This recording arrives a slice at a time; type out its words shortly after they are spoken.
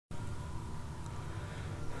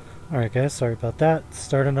Alright guys, sorry about that.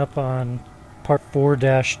 Starting up on part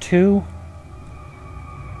 4-2.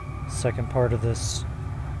 Second part of this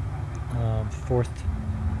fourth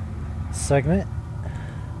segment.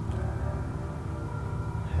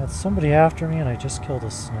 Had somebody after me and I just killed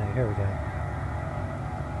a snake. Here we go.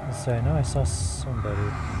 Let's see, I know I saw somebody.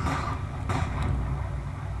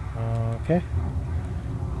 Okay.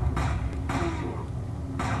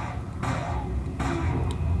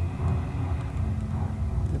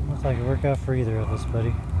 Didn't look like it worked out for either of us,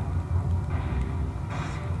 buddy.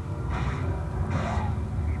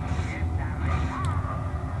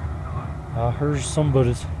 I heard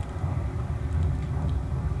somebody's.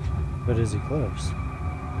 But is he close?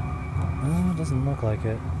 No, it doesn't look like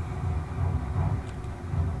it.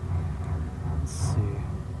 Let's see.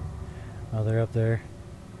 Oh, they're up there.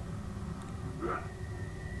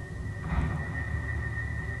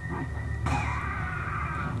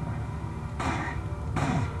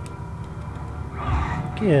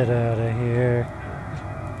 Get out of here.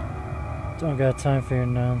 Don't got time for your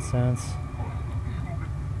nonsense.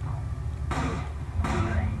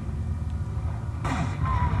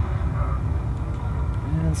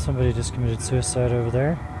 And somebody just committed suicide over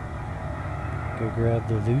there. Go grab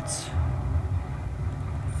the loots.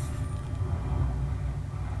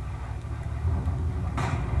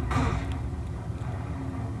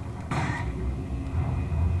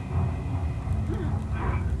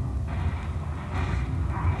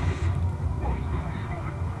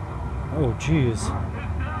 Oh, jeez.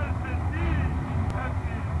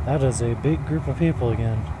 That is a big group of people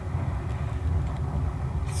again.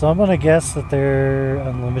 So I'm gonna guess that they're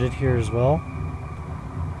unlimited here as well.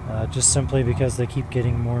 Just simply because they keep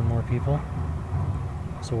getting more and more people.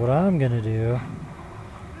 So what I'm gonna do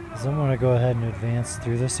is I'm gonna go ahead and advance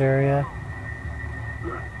through this area.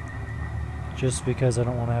 Just because I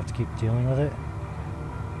don't want to have to keep dealing with it.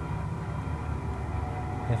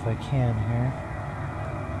 If I can here.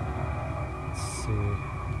 Let's see.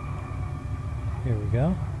 Here we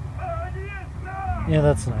go. Yeah,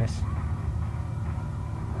 that's nice.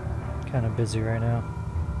 Kind of busy right now.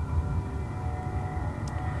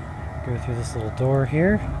 Go through this little door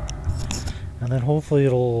here. And then hopefully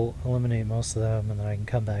it'll eliminate most of them and then I can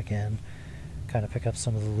come back in. Kind of pick up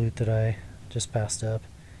some of the loot that I just passed up.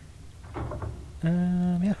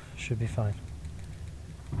 Yeah, should be fine.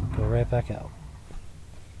 Go right back out.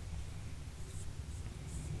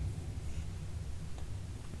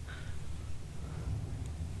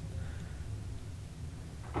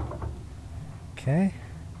 Okay.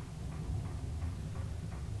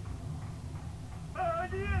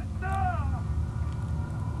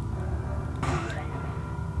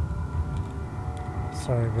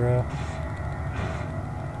 Sorry, bro.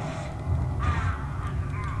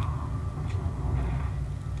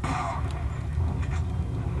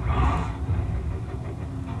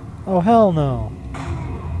 Oh, hell no.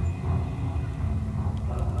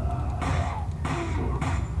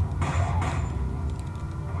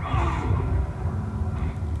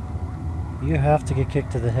 You have to get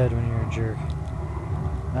kicked to the head when you're a jerk.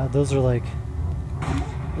 Those are like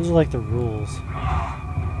the rules.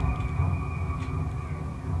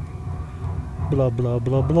 Blah blah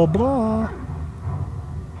blah blah blah.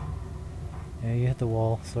 Yeah, you hit the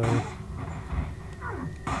wall, sorry.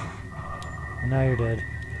 And now you're dead.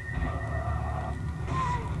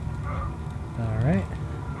 Alright.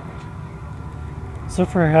 So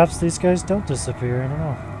perhaps these guys don't disappear, I don't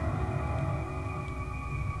know.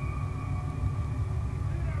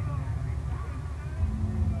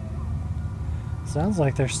 Sounds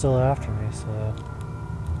like they're still after me, so...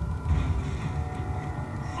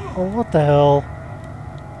 Oh, what the hell?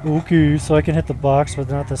 Okay, so I can hit the box but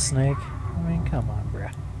not the snake? I mean, come on,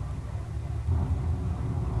 bruh.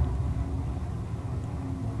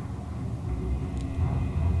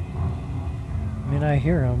 I mean, I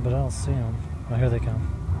hear them, but I don't see them. Oh, here they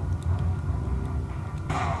come.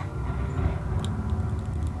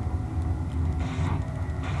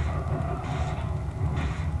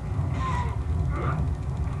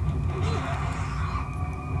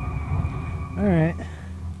 Alright.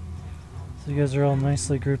 So you guys are all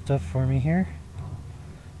nicely grouped up for me here.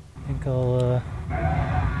 I think I'll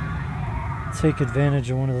take advantage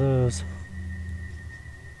of one of those.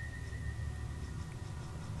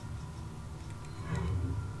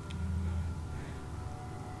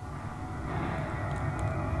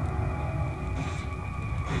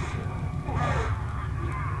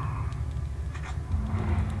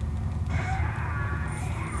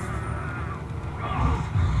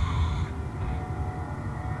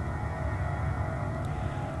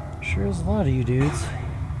 Sure is a lot of you dudes.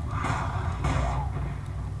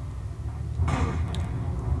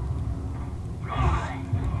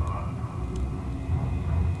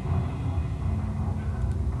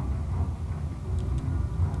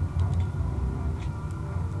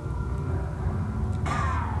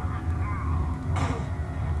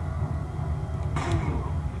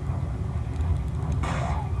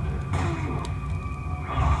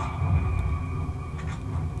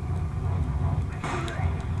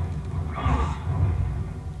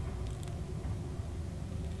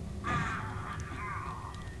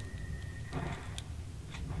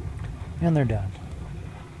 And they're done.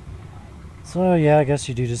 So yeah, I guess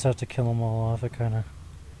you do just have to kill them all off. It kind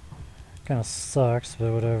of sucks,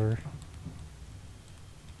 but whatever.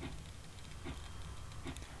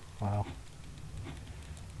 Wow.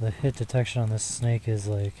 The hit detection on this snake is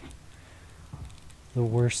like the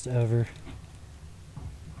worst ever.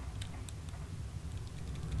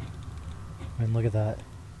 I mean, look at that.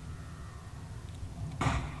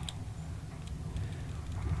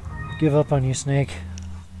 Give up on you, snake.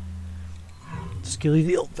 Just kill you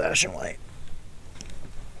the old-fashioned way.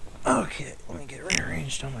 Okay, let me get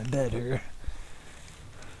rearranged on my bed here.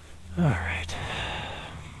 Alright.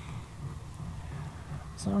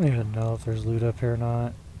 So I don't even know if there's loot up here or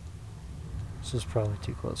not. This is probably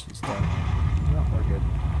too close to stuff. No, we're good.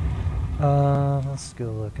 Let's go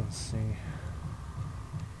look and see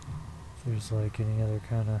if there's like any other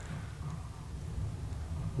kind of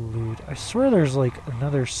loot. I swear there's like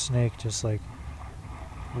another snake just like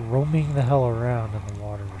roaming the hell around in the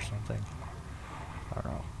water or something. I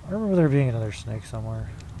don't know. I remember there being another snake somewhere.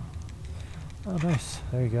 Oh, nice.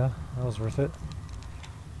 There you go. That was worth it.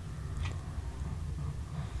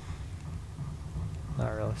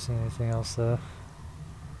 Not really seeing anything else though.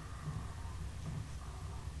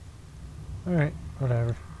 Alright,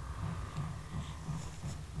 whatever.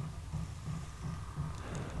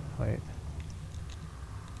 Wait.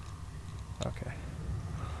 Okay.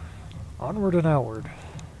 Onward and outward.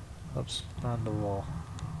 Oops, on the wall.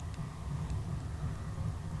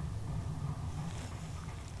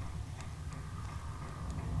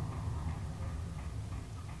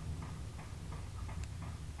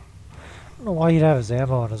 I don't know why he'd have his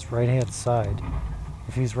ammo on his right-hand side.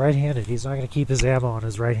 If he's right-handed, he's not going to keep his ammo on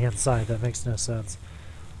his right-hand side. That makes no sense.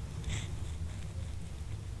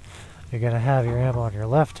 You're going to have your ammo on your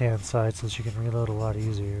left-hand side so that you can reload a lot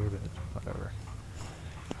easier, but whatever.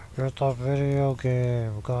 It's a video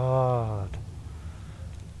game, God.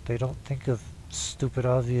 They don't think of stupid,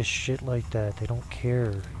 obvious shit like that. They don't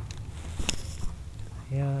care.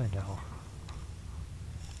 Yeah, I know.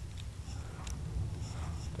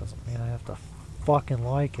 Doesn't mean I have to fucking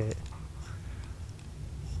like it.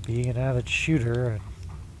 Being an avid shooter and,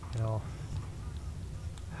 you know,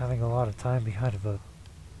 having a lot of time behind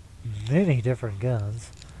many different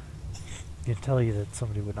guns, can tell you that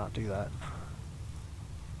somebody would not do that.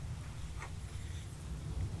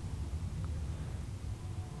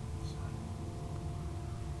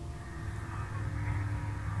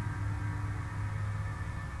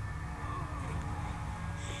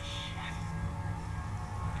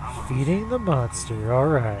 Feeding the monster,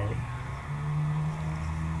 alright.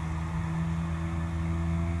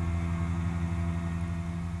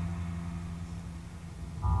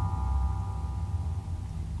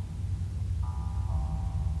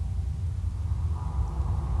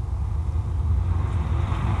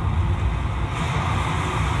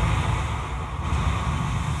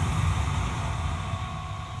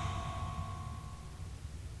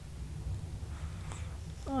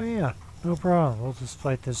 Oh yeah, no problem. We'll just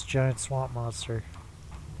fight this giant swamp monster.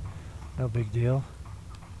 No big deal.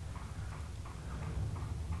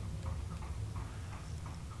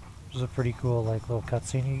 There's a pretty cool like little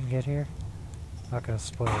cutscene you can get here. Not gonna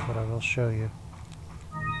spoil it, but I will show you.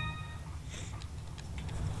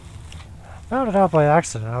 Found it out by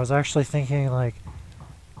accident. I was actually thinking like,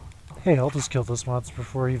 hey, I'll just kill this monster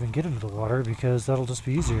before I even get into the water because that'll just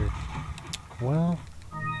be easier. Well,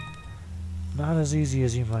 not as easy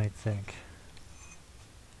as you might think.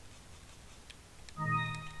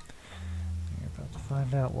 You're about to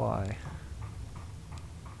find out why.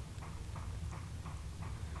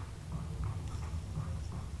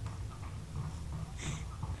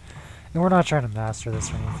 And we're not trying to master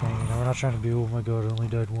this or anything, you know, we're not trying to be, oh my god, I only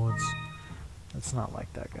died once. It's not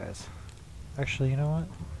like that, guys. Actually, you know what?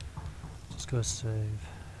 Just go save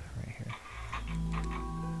right here.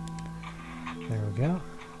 There we go.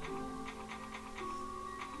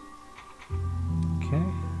 Okay.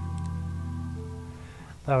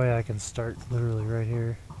 That way I can start literally right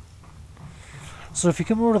here. So if you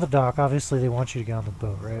come over to the dock, obviously they want you to get on the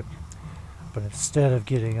boat, right? But instead of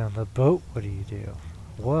getting on the boat, what do?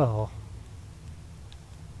 Well,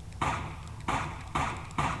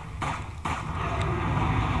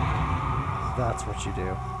 that's what you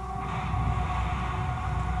do.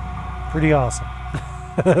 Pretty awesome.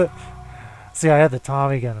 See, I had the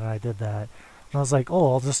Tommy gun and I did that. And I was like,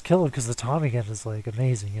 oh, I'll just kill him because the Tommy gun is like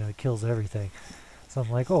amazing, you know, it kills everything. So I'm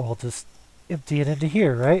like, oh, I'll just empty it into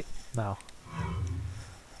here, right? No.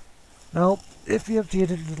 Nope. If you empty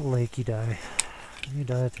it into the lake, you die. You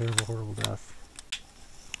die a terrible, horrible death.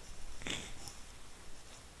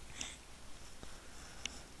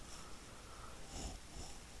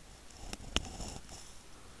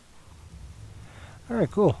 Alright,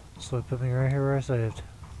 cool. So it put me right here where I saved.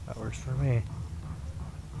 That works for me.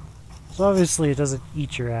 So obviously it doesn't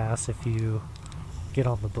eat your ass if you get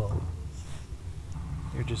on the boat.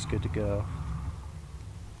 You're just good to go.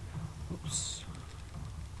 Oops.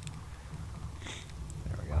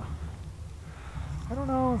 There we go. I don't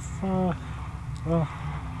know if, well,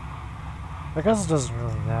 I guess it doesn't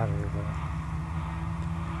really matter, but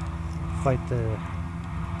fight the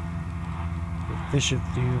Bishop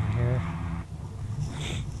Doom here.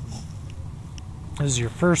 This is your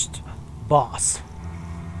first boss.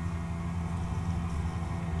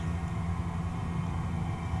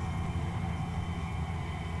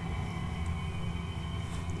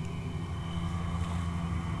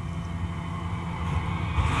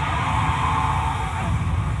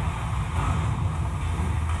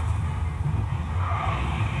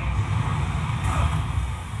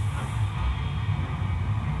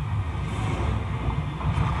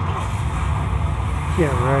 Yeah,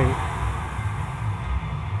 right.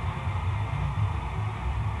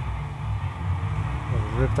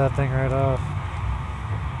 I'll rip that thing right off.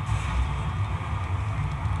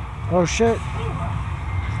 Oh shit!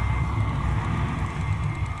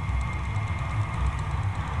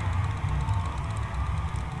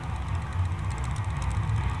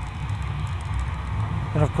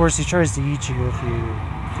 And of course he tries to eat you if you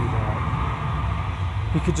do that.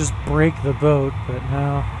 He could just break the boat, but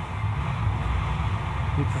no.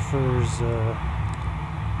 He prefers the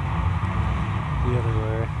other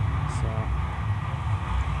way, so.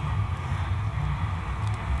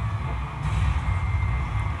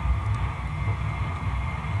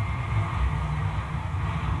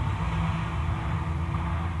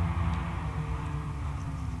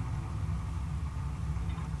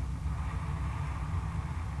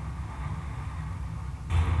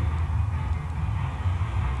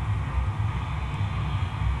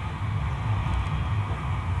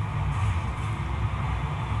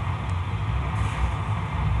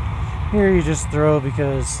 Here you just throw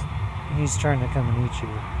because he's trying to come and eat you.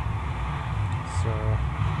 So.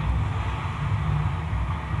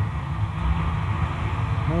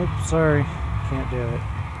 Nope, sorry. Can't do it.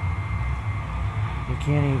 You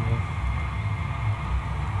can't eat me.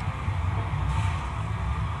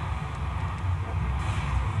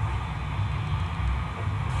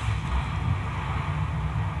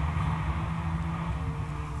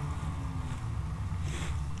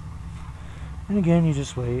 And again, you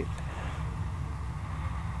just wait.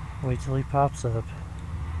 Wait till he pops up.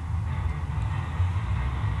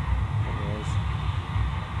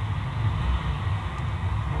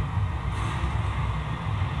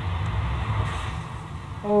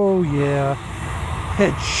 Oh yeah.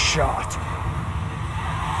 Headshot.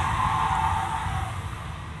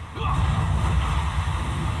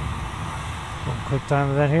 One quick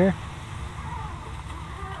time of that here.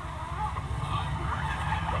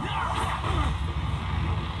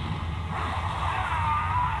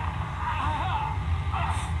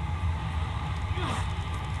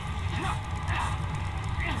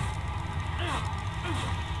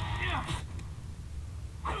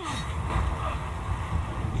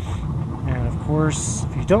 Of course,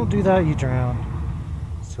 if you don't do that, you drown.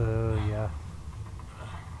 So, yeah.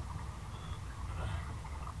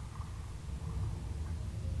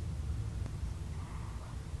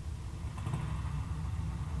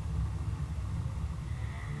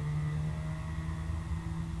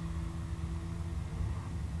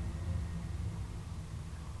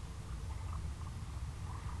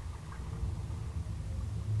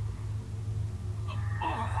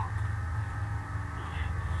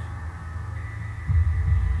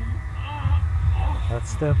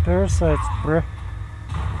 That's them parasites, bruh.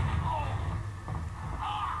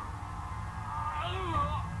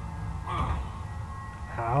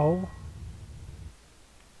 Ow.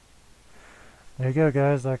 There you go,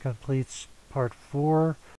 guys. That completes part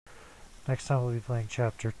 4. Next time we'll be playing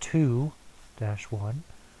chapter 2-1.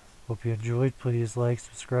 Hope you enjoyed. Please like,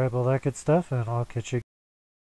 subscribe, all that good stuff, and I'll catch you again.